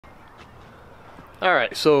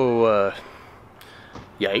Alright, so,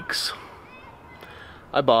 yikes.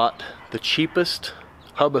 I bought the cheapest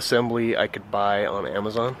hub assembly I could buy on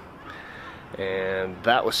Amazon, and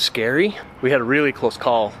that was scary. We had a really close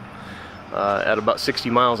call at about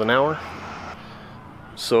 60 miles an hour.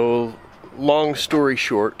 So, long story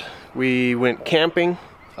short, we went camping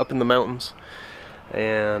up in the mountains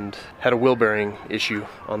and had a wheel bearing issue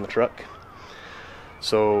on the truck.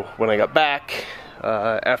 So when I got back,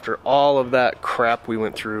 after all of that crap we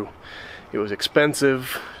went through, it was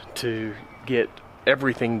expensive to get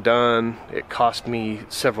everything done. It cost me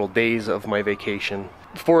several days of my vacation.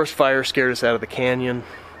 The forest fire scared us out of the canyon.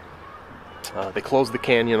 They closed the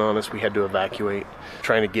canyon on us. We had to evacuate,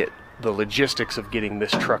 trying to get the logistics of getting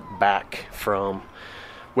this truck back from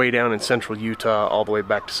way down in central Utah all the way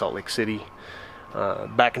back to Salt Lake City.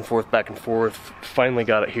 Back and forth. Finally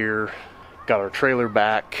got it here. Got our trailer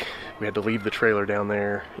back. We had to leave the trailer down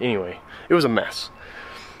there. Anyway, it was a mess.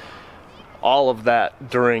 All of that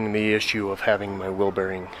during the issue of having my wheel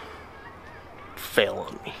bearing fail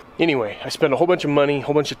on me. Anyway, I spent a whole bunch of money, a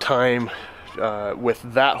whole bunch of time with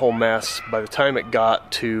that whole mess. By the time it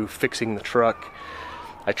got to fixing the truck,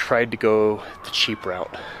 I tried to go the cheap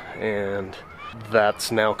route, and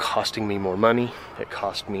that's now costing me more money. It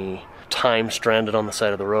cost me time stranded on the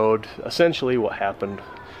side of the road. Essentially what happened,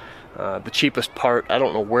 the cheapest part, I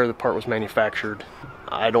don't know where the part was manufactured.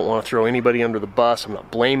 I don't want to throw anybody under the bus. I'm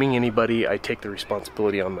not blaming anybody. I take the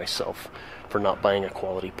responsibility on myself for not buying a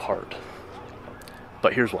quality part.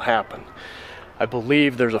 But here's what happened. I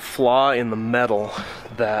believe there's a flaw in the metal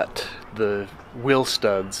that the wheel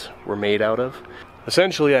studs were made out of.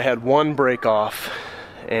 Essentially, I had one break off,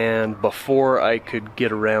 and before I could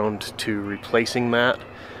get around to replacing that,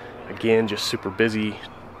 again, just super busy,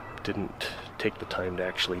 didn't take the time to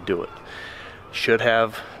actually do it. Should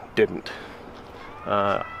have, didn't.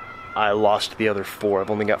 I lost the other 4.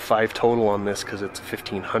 I've only got 5 total on this because it's a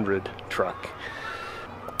 1500 truck.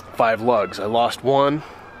 5 lugs. I lost 1.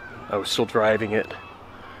 I was still driving it.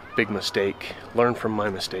 Big mistake. Learn from my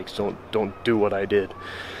mistakes. Don't do what I did.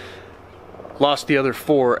 Lost the other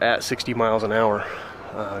 4 at 60 miles an hour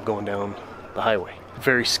going down the highway.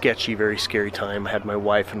 Very sketchy, very scary time. I had my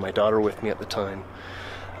wife and my daughter with me at the time.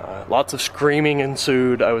 Lots of screaming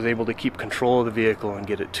ensued. I was able to keep control of the vehicle and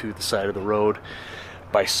get it to the side of the road.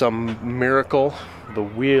 By some miracle, the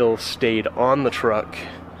wheel stayed on the truck.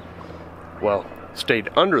 Well, stayed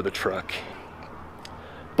under the truck.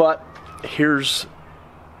 But here's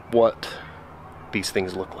what these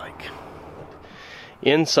things look like.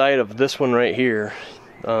 Inside of this one right here,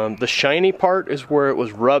 the shiny part is where it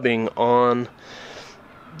was rubbing on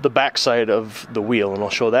the backside of the wheel, and I'll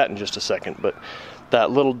show that in just a second. But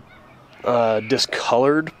that little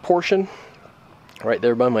discolored portion right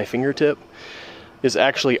there by my fingertip is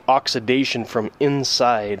actually oxidation from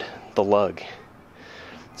inside the lug.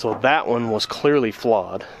 So that one was clearly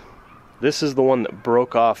flawed. This is the one that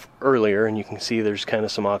broke off earlier, and you can see there's kind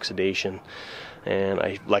of some oxidation.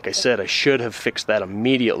 And like I said, I should have fixed that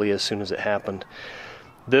immediately as soon as it happened.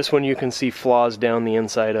 This one you can see flaws down the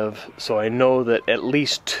inside of, so I know that at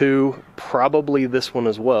least 2, probably this one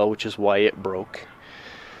as well, which is why it broke.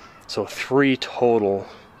 So 3 total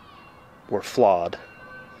were flawed.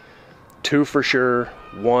 2 for sure,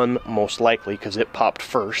 1 most likely because it popped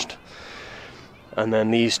first. And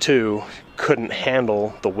then these 2 couldn't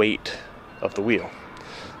handle the weight of the wheel.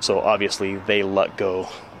 So obviously they let go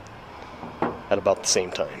at about the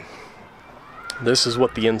same time. This is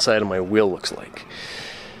what the inside of my wheel looks like.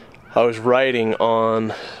 I was riding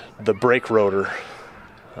on the brake rotor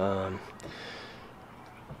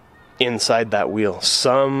inside that wheel.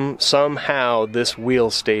 Somehow this wheel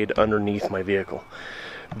stayed underneath my vehicle.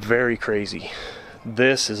 Very crazy.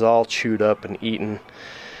 This is all chewed up and eaten.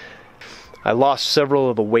 I lost several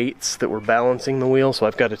of the weights that were balancing the wheel, so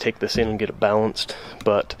I've got to take this in and get it balanced.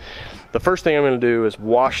 But the first thing I'm going to do is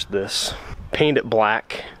wash this, paint it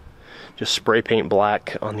black, just spray paint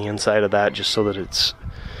black on the inside of that, just so that it's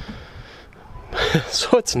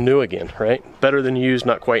so it's new again, right? Better than used,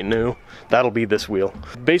 not quite new. That'll be this wheel.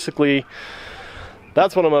 Basically,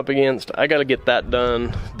 that's what I'm up against. I got to get that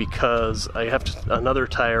done because I have another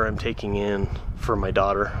tire I'm taking in for my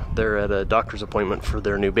daughter. They're at a doctor's appointment for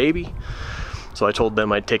their new baby. So I told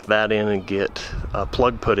them I'd take that in and get a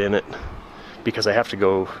plug put in it because I have to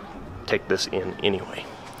go take this in anyway.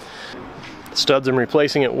 The studs I'm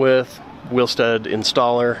replacing it with, wheel stud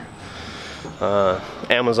installer,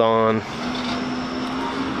 Amazon,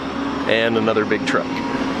 and another big truck.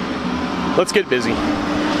 Let's get busy.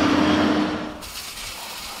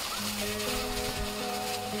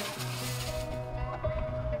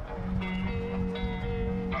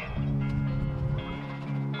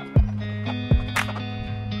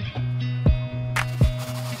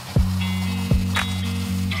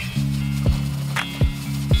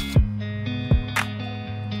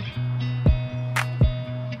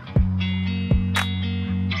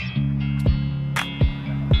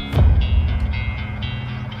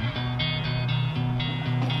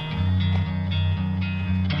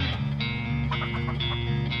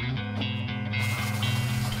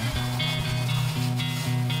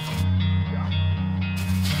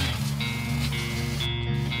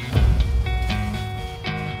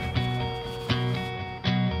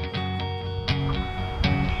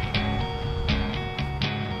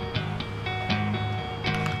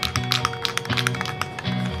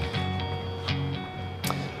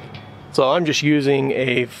 So I'm just using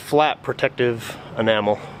a flat protective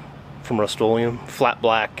enamel from Rust-Oleum, flat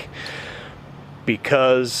black,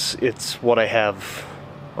 because it's what I have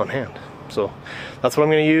on hand. So that's what I'm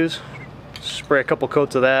going to use. Spray a couple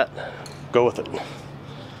coats of that, go with it.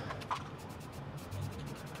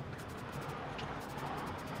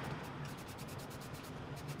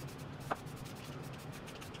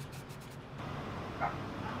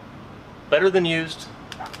 Better than used,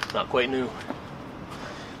 not quite new.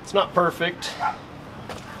 It's not perfect,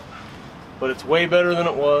 but it's way better than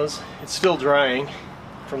it was. It's still drying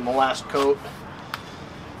from the last coat,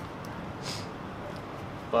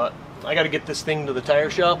 but I got to get this thing to the tire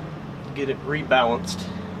shop, get it rebalanced.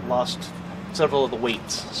 Lost several of the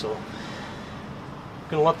weights, so I'm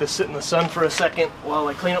gonna let this sit in the sun for a second while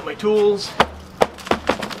I clean up my tools.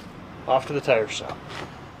 Off to the tire shop.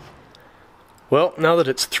 Well, now that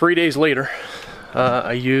it's 3 days later,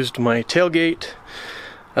 I used my tailgate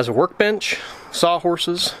as a workbench,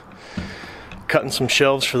 sawhorses, cutting some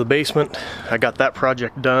shelves for the basement. I got that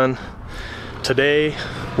project done. Today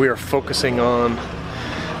we are focusing on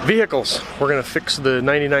vehicles. We're gonna fix the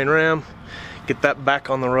 99 Ram, get that back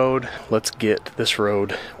on the road. Let's get this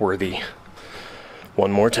road worthy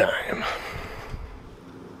one more time.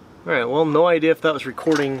 Alright, well, no idea if that was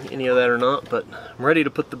recording any of that or not, but I'm ready to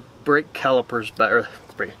put the brake calipers back, or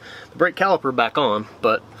the brake caliper back on,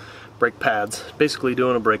 but brake pads, basically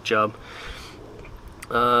doing a brake job.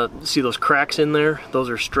 See those cracks in there? Those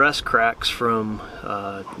are stress cracks from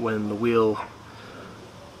when the wheel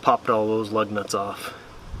popped all those lug nuts off.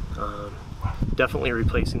 Definitely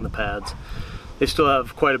replacing the pads. They still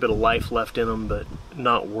have quite a bit of life left in them, but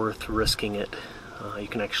not worth risking it. You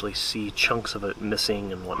can actually see chunks of it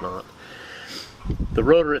missing and whatnot. The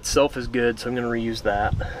rotor itself is good, so I'm going to reuse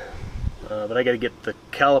that. But I got to get the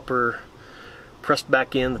caliper pressed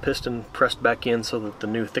back in, the piston pressed back in so that the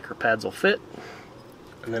new thicker pads will fit.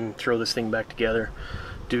 And then throw this thing back together,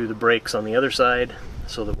 do the brakes on the other side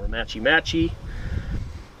so that we're matchy-matchy.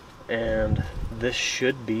 And this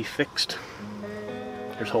should be fixed.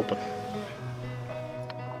 Here's hoping.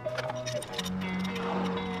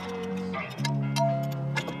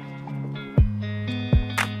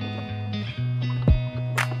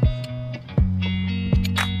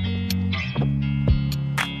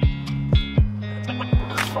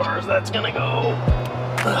 As far as that's gonna go.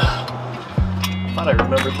 Thought I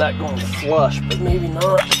remembered that going flush, but maybe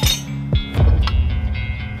not.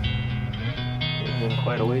 Getting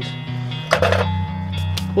quite a ways.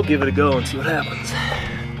 We'll give it a go and see what happens.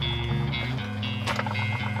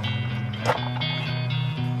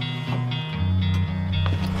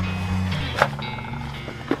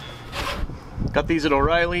 Got these at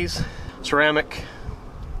O'Reilly's, ceramic.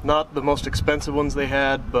 Not the most expensive ones they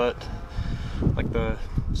had, but like the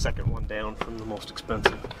second one down from the most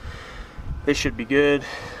expensive. They should be good.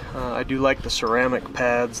 I do like the ceramic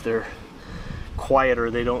pads. They're quieter.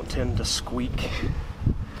 They don't tend to squeak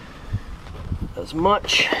as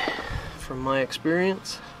much from my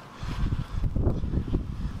experience.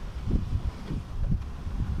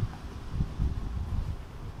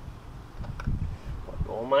 Let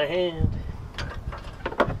go of my hand.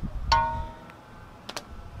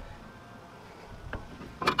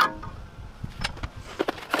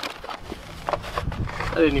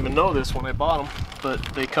 I didn't even know this when I bought them, but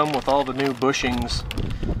they come with all the new bushings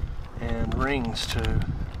and rings to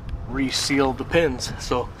reseal the pins,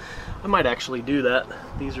 so I might actually do that.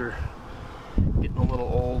 These are getting a little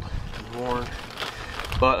old and worn,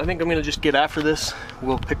 but I think I'm gonna just get after this.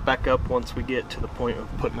 We'll pick back up once we get to the point of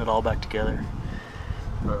putting it all back together.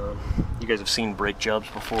 You guys have seen brake jobs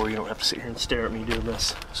before. You don't have to sit here and stare at me doing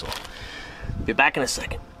this, so be back in a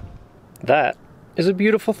second. That is a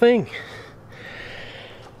beautiful thing.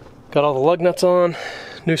 Got all the lug nuts on,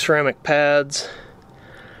 new ceramic pads,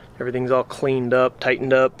 everything's all cleaned up,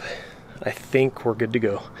 tightened up. I think we're good to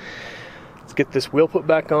go. Let's get this wheel put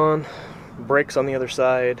back on, brakes on the other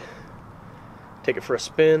side, take it for a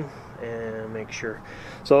spin, and make sure.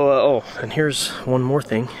 So, oh, and here's one more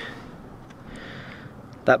thing.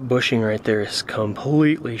 That bushing right there is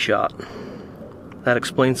completely shot. That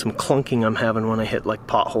explains some clunking I'm having when I hit like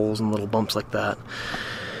potholes and little bumps like that.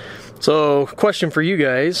 So, question for you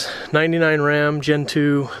guys, 99 Ram, Gen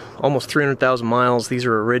 2, almost 300,000 miles, these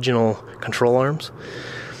are original control arms.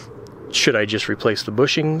 Should I just replace the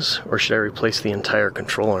bushings, or should I replace the entire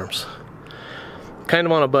control arms? Kind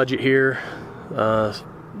of on a budget here,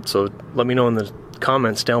 so let me know in the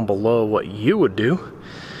comments down below what you would do.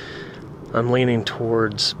 I'm leaning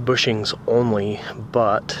towards bushings only,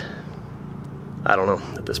 but I don't know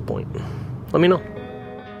at this point. Let me know.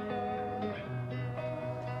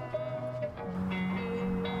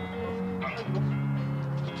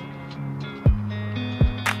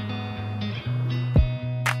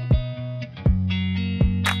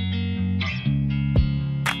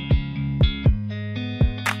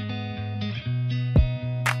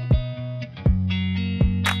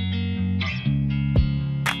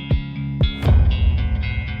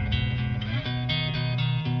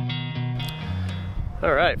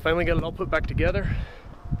 Alright, finally got it all put back together.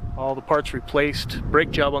 All the parts replaced,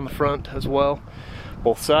 brake job on the front as well,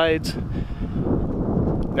 both sides.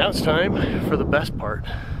 Now it's time for the best part,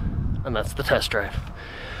 and that's the test drive.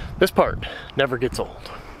 This part never gets old.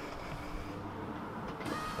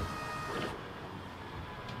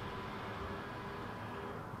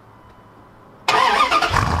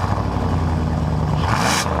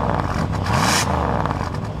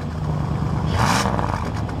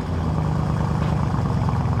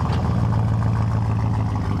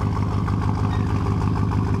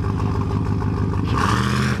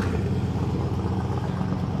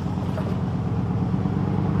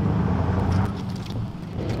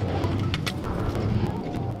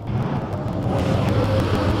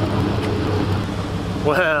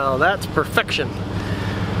 Well, that's perfection.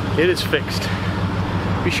 It is fixed.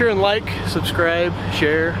 Be sure and like, subscribe,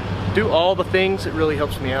 share, do all the things. It really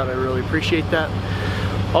helps me out. I really appreciate that.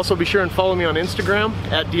 Also, be sure and follow me on Instagram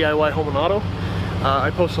at DIY Home and Auto.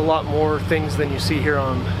 I post a lot more things than you see here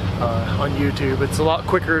on YouTube. It's a lot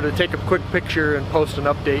quicker to take a quick picture and post an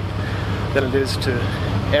update than it is to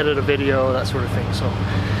edit a video, that sort of thing. So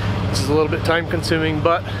this is a little bit time consuming,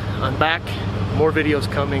 but I'm back. More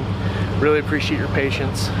videos coming. Really appreciate your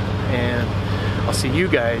patience, and I'll see you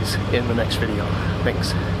guys in the next video.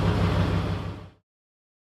 Thanks.